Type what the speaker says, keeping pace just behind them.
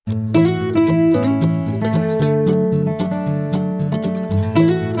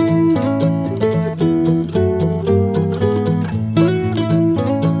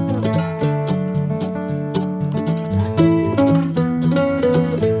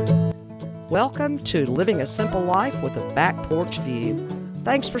Welcome to Living a Simple Life with a Back Porch View.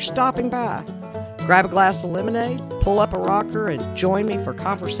 Thanks for stopping by. Grab a glass of lemonade, pull up a rocker, and join me for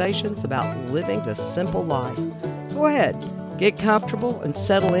conversations about living the simple life. Go ahead, get comfortable and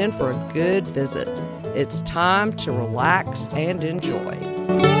settle in for a good visit. It's time to relax and enjoy.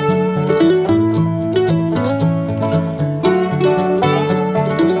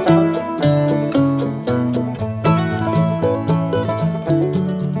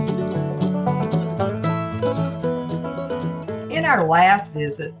 In our last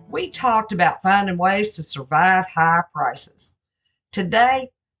visit, we talked about finding ways to survive high prices.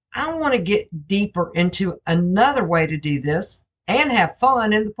 Today, I want to get deeper into another way to do this and have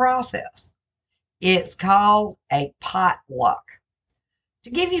fun in the process. It's called a potluck. To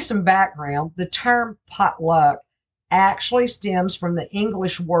give you some background, the term potluck actually stems from the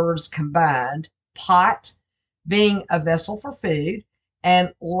English words combined, pot being a vessel for food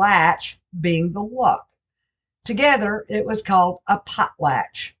and latch being the luck. Together, it was called a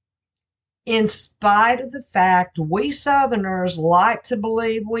potlatch. In spite of the fact we Southerners like to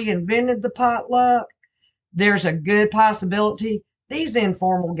believe we invented the potluck, there's a good possibility these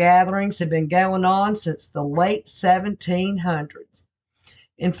informal gatherings have been going on since the late 1700s.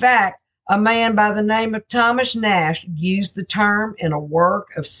 In fact, a man by the name of Thomas Nash used the term in a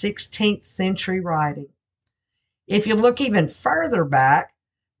work of 16th century writing. If you look even further back,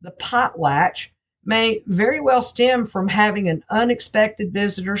 the potlatch may very well stem from having an unexpected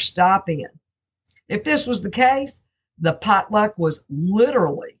visitor stop in. If this was the case, the potluck was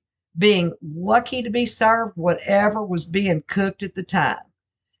literally being lucky to be served whatever was being cooked at the time.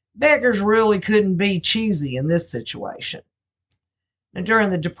 Beggars really couldn't be choosy in this situation. Now, during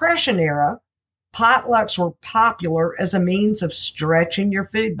the Depression era, potlucks were popular as a means of stretching your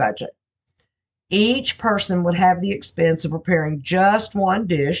food budget. Each person would have the expense of preparing just one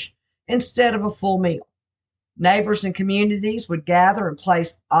dish instead of a full meal. Neighbors and communities would gather and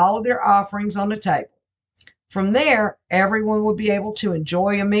place all of their offerings on the table. From there, everyone would be able to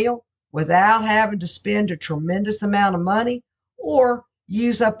enjoy a meal without having to spend a tremendous amount of money or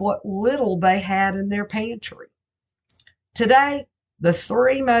use up what little they had in their pantry. Today, the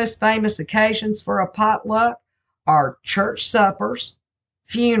three most famous occasions for a potluck are church suppers,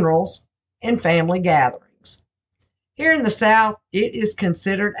 funerals, and family gatherings. Here in the South, it is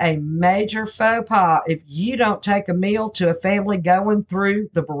considered a major faux pas if you don't take a meal to a family going through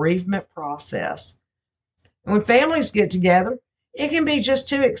the bereavement process. And when families get together, it can be just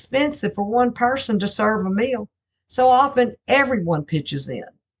too expensive for one person to serve a meal, so often everyone pitches in.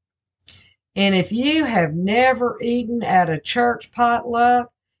 And if you have never eaten at a church potluck,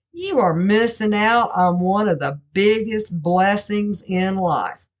 you are missing out on one of the biggest blessings in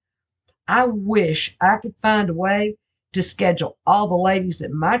life. I wish I could find a way to schedule all the ladies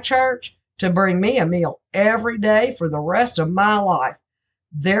at my church to bring me a meal every day for the rest of my life.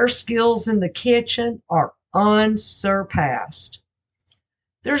 Their skills in the kitchen are unsurpassed.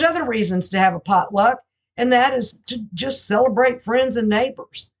 There's other reasons to have a potluck, and that is to just celebrate friends and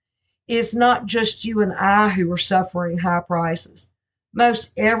neighbors. It's not just you and I who are suffering high prices.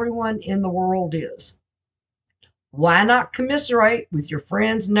 Most everyone in the world is. Why not commiserate with your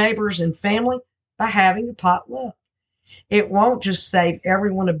friends, neighbors, and family by having a potluck? It won't just save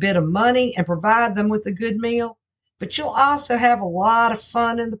everyone a bit of money and provide them with a good meal, but you'll also have a lot of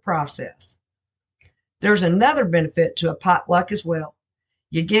fun in the process. There's another benefit to a potluck as well.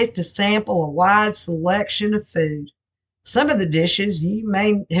 You get to sample a wide selection of food. Some of the dishes you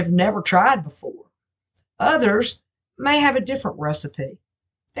may have never tried before. Others may have a different recipe.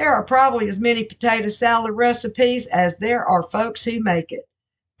 There are probably as many potato salad recipes as there are folks who make it.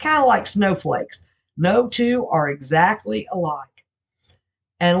 Kind of like snowflakes. No two are exactly alike.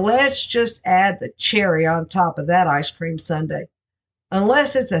 And let's just add the cherry on top of that ice cream sundae.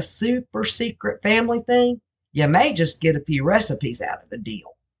 Unless it's a super secret family thing, you may just get a few recipes out of the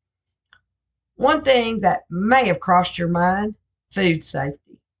deal. One thing that may have crossed your mind, food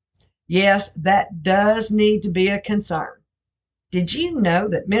safety. Yes, that does need to be a concern. Did you know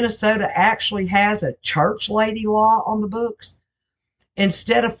that Minnesota actually has a church lady law on the books?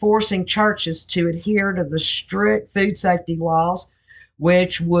 Instead of forcing churches to adhere to the strict food safety laws,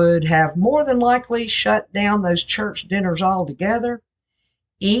 which would have more than likely shut down those church dinners altogether,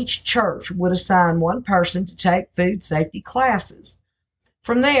 each church would assign one person to take food safety classes.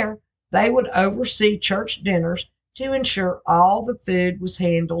 From there, they would oversee church dinners to ensure all the food was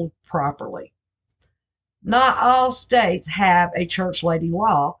handled properly. Not all states have a church lady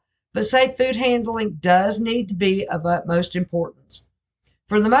law, but safe food handling does need to be of utmost importance.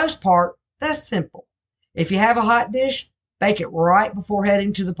 For the most part, that's simple. If you have a hot dish, bake it right before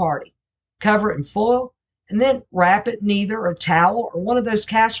heading to the party. cover it in foil, and then wrap it in either a towel or one of those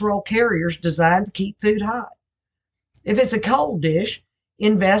casserole carriers designed to keep food hot. If it's a cold dish,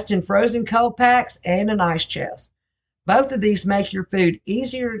 invest in frozen cold packs and an ice chest. Both of these make your food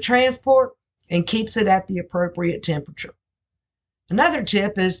easier to transport and keeps it at the appropriate temperature. Another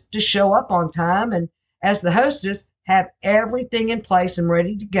tip is to show up on time and, as the hostess, have everything in place and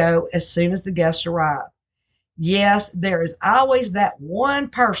ready to go as soon as the guests arrive. Yes, there is always that one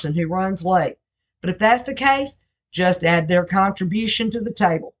person who runs late, but if that's the case, just add their contribution to the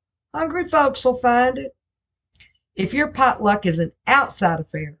table. Hungry folks will find it. If your potluck is an outside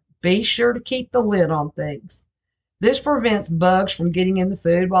affair, be sure to keep the lid on things. This prevents bugs from getting in the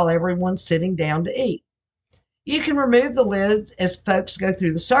food while everyone's sitting down to eat. You can remove the lids as folks go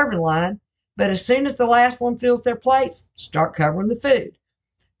through the serving line, but as soon as the last one fills their plates, start covering the food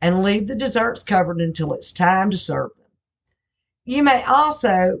and leave the desserts covered until it's time to serve them. You may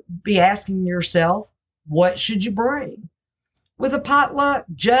also be asking yourself, what should you bring? With a potluck,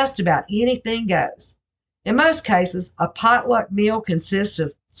 just about anything goes. In most cases, a potluck meal consists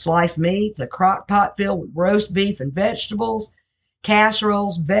of sliced meats, a crock pot filled with roast beef and vegetables,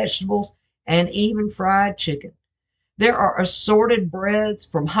 casseroles, vegetables, and even fried chicken. There are assorted breads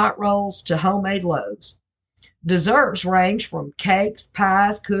from hot rolls to homemade loaves. Desserts range from cakes,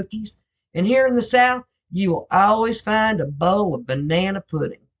 pies, cookies, and here in the South, you will always find a bowl of banana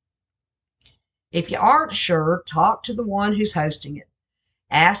pudding. If you aren't sure, talk to the one who's hosting it.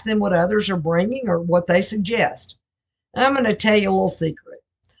 Ask them what others are bringing or what they suggest. I'm going to tell you a little secret.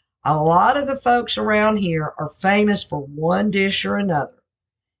 A lot of the folks around here are famous for one dish or another.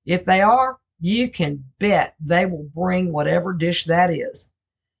 If they are, you can bet they will bring whatever dish that is.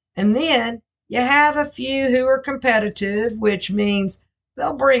 And then you have a few who are competitive, which means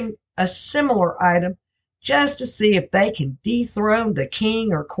they'll bring a similar item just to see if they can dethrone the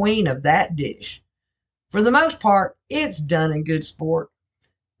king or queen of that dish. For the most part, it's done in good sport,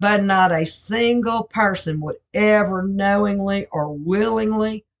 but not a single person would ever knowingly or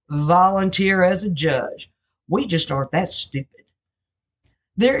willingly volunteer as a judge. We just aren't that stupid.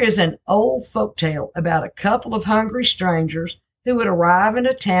 There is an old folktale about a couple of hungry strangers who would arrive in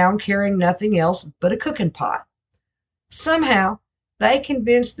a town carrying nothing else but a cooking pot. Somehow, they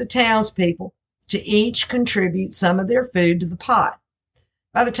convinced the townspeople to each contribute some of their food to the pot.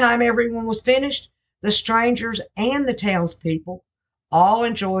 By the time everyone was finished, the strangers and the townspeople all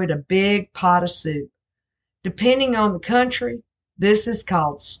enjoyed a big pot of soup. Depending on the country, this is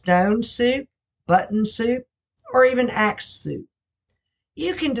called stone soup, button soup, or even axe soup.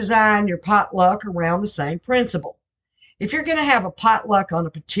 You can design your potluck around the same principle. If you're going to have a potluck on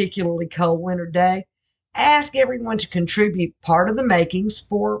a particularly cold winter day, ask everyone to contribute part of the makings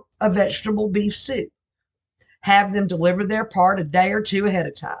for a vegetable beef soup. Have them deliver their part a day or two ahead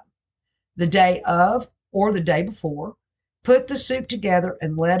of time. The day of or the day before, put the soup together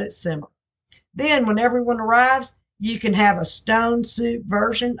and let it simmer. Then, when everyone arrives, you can have a stone soup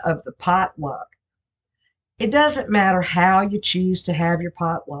version of the potluck. It doesn't matter how you choose to have your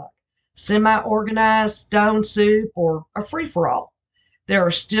potluck, semi-organized, stone soup, or a free-for-all. There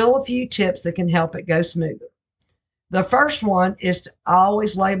are still a few tips that can help it go smoother. The first one is to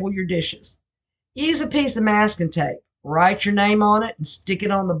always label your dishes. Use a piece of masking tape, write your name on it, and stick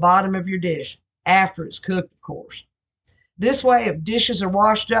it on the bottom of your dish, after it's cooked, of course. This way, if dishes are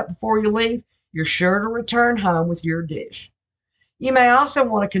washed up before you leave, you're sure to return home with your dish. You may also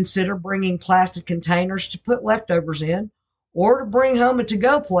want to consider bringing plastic containers to put leftovers in, or to bring home a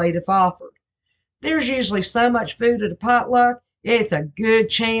to-go plate if offered. There's usually so much food at a potluck, it's a good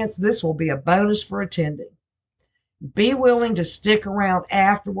chance this will be a bonus for attending. Be willing to stick around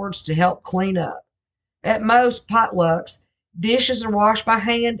afterwards to help clean up. At most potlucks, dishes are washed by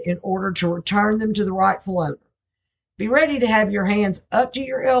hand in order to return them to the rightful owner. Be ready to have your hands up to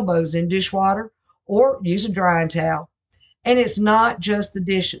your elbows in dishwater or use a drying towel. And it's not just the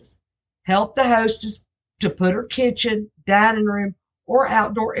dishes. Help the hostess to put her kitchen, dining room, or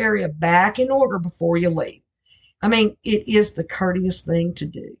outdoor area back in order before you leave. I mean, it is the courteous thing to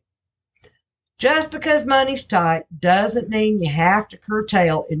do. Just because money's tight doesn't mean you have to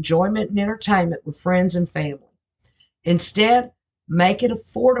curtail enjoyment and entertainment with friends and family. Instead, make it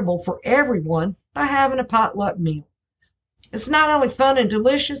affordable for everyone by having a potluck meal. It's not only fun and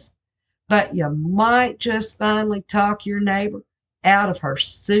delicious, but you might just finally talk your neighbor out of her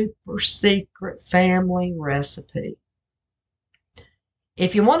super secret family recipe.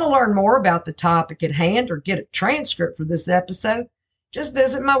 If you want to learn more about the topic at hand or get a transcript for this episode, just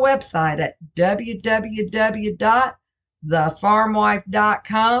visit my website at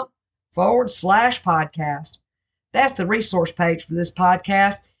www.thefarmwife.com/podcast. That's the resource page for this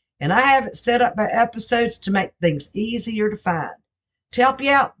podcast, and I have it set up by episodes to make things easier to find. To help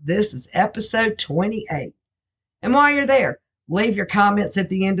you out, this is episode 28. And while you're there, leave your comments at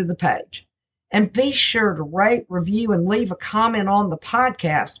the end of the page. And be sure to rate, review, and leave a comment on the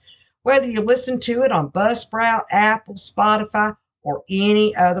podcast, whether you listen to it on Buzzsprout, Apple, Spotify, or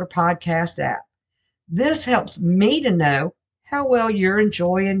any other podcast app. This helps me to know how well you're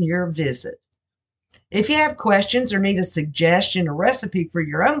enjoying your visit. If you have questions or need a suggestion or recipe for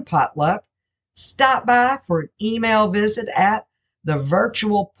your own potluck, stop by for an email visit at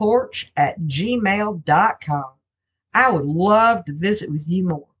thevirtualporch@gmail.com. I would love to visit with you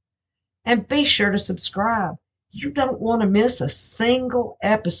more. And be sure to subscribe. You don't want to miss a single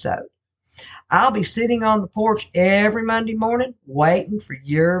episode. I'll be sitting on the porch every Monday morning waiting for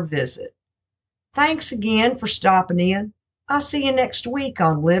your visit. Thanks again for stopping in. I'll see you next week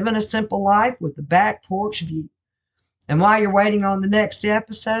on Living a Simple Life with the Back Porch View. And while you're waiting on the next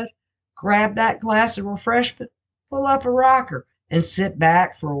episode, grab that glass of refreshment, pull up a rocker, and sit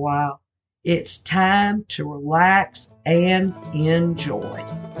back for a while. It's time to relax and enjoy.